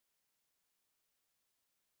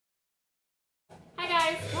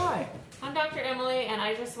Hi guys! Hi. I'm Dr. Emily, and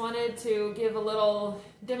I just wanted to give a little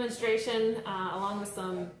demonstration along with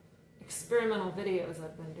some experimental videos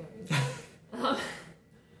I've been doing.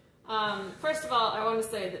 First of all, I want to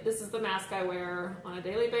say that this is the mask I wear on a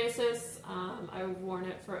daily basis. I've worn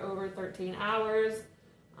it for over 13 hours.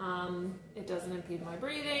 It doesn't impede my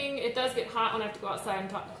breathing. It does get hot when I have to go outside and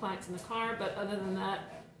talk to clients in the car, but other than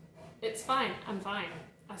that, it's fine. I'm fine.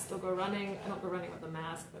 I still go running. I don't go running with a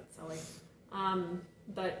mask, that's silly.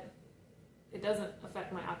 But it doesn't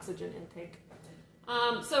affect my oxygen intake.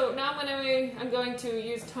 So now I'm going to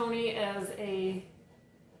use Tony as a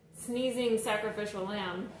sneezing sacrificial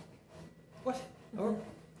lamb. What? Oh,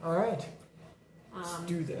 all right. Let's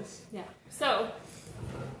do this. Yeah. So,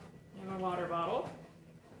 I have a water bottle.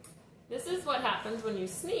 This is what happens when you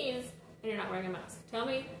sneeze and you're not wearing a mask. Tell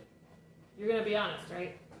me, you're going to be honest,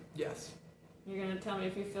 right? Yes. You're going to tell me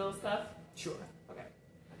if you feel stuff? Sure. Okay.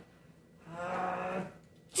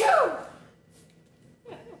 Choo!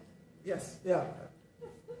 Yes. Yeah.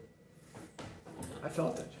 I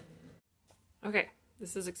felt it. Okay.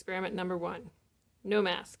 This is experiment number 1. No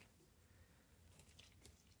mask.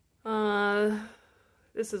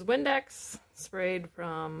 This is Windex sprayed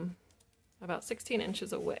from about 16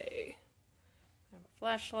 inches away. I have a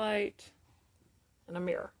flashlight and a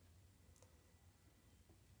mirror.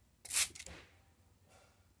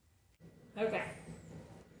 Okay.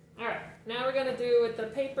 Alright, now we're going to do with the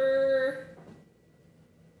paper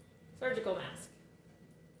surgical mask.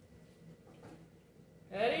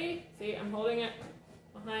 Ready? See, I'm holding it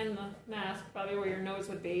behind the mask, probably where your nose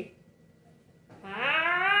would be.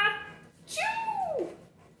 Ah! Choo!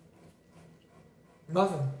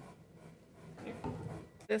 Nothing.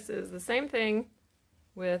 This is the same thing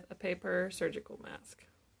with a paper surgical mask.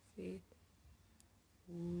 See?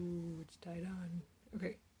 Ooh, it's tied on.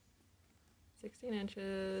 Okay. 16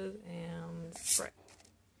 inches and spray.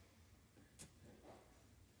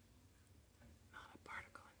 Not a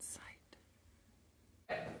particle in sight.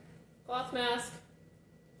 Okay. Cloth mask.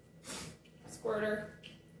 Squirter.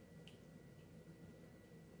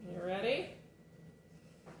 You ready?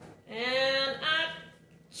 And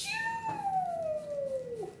achoo!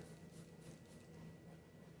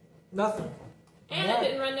 Nothing. And it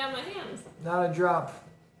didn't run down my hands. Not a drop.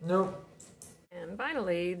 Nope. And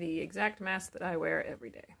finally, the exact mask that I wear every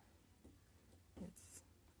day. Let's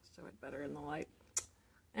show it better in the light.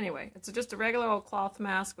 Anyway, it's just a regular old cloth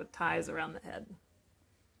mask with ties around the head.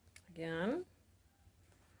 Again.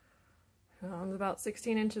 I'm about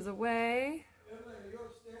 16 inches away. Emily, are you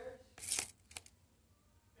upstairs?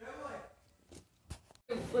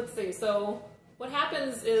 Emily! Let's see, so what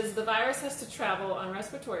happens is the virus has to travel on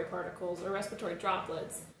respiratory particles or respiratory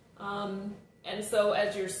droplets. And so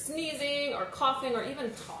as you're sneezing or coughing or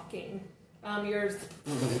even talking, you're,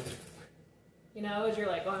 you know, as you're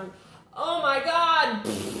like going, oh my God!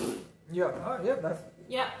 Yeah, oh, yeah, that's...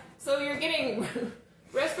 Yeah, so you're getting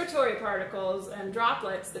respiratory particles and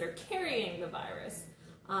droplets that are carrying the virus.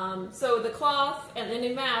 So the cloth and the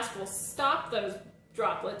new mask will stop those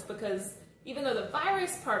droplets because even though the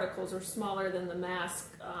virus particles are smaller than the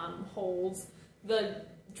mask holds, the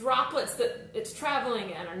droplets that it's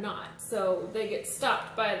traveling in are not. So they get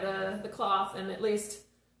stopped by the cloth and at least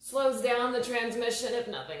slows down the transmission if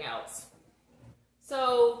nothing else.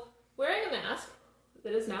 So wearing a mask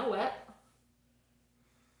that is now wet,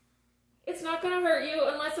 it's not going to hurt you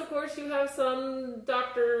unless of course you have some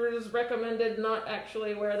doctors recommended not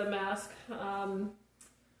actually wear the mask.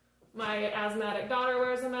 My asthmatic daughter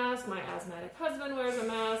wears a mask, my asthmatic husband wears a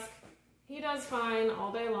mask. He does fine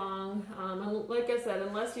all day long. And like I said,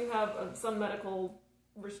 unless you have some medical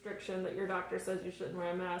restriction that your doctor says you shouldn't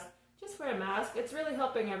wear a mask, just wear a mask. It's really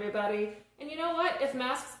helping everybody. And you know what? If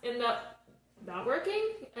masks end up not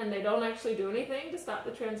working and they don't actually do anything to stop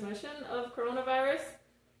the transmission of coronavirus,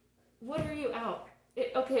 what are you out?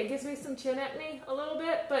 Okay, it gives me some chin acne a little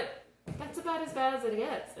bit, but that's about as bad as it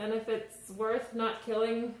gets. And if it's worth not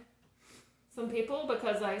killing some people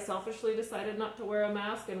because I selfishly decided not to wear a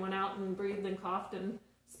mask and went out and breathed and coughed and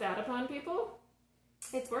spat upon people,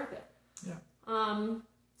 it's worth it. Yeah.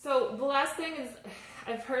 So the last thing is,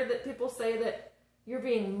 I've heard that people say that you're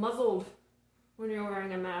being muzzled when you're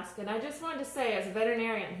wearing a mask, and I just wanted to say, as a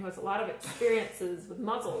veterinarian who has a lot of experiences with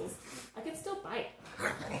muzzles, I can still bite.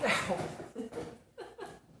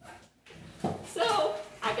 So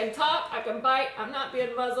I can talk, I can bite, I'm not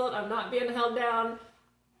being muzzled, I'm not being held down.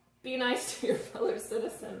 Be nice to your fellow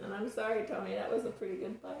citizen. And I'm sorry, Tony, that was a pretty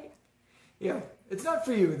good bite. Yeah, it's not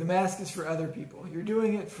for you. The mask is for other people. You're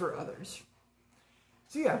doing it for others.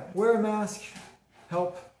 So yeah, wear a mask.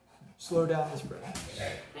 Help slow down the spread.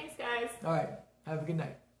 Thanks, guys. All right. Have a good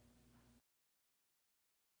night.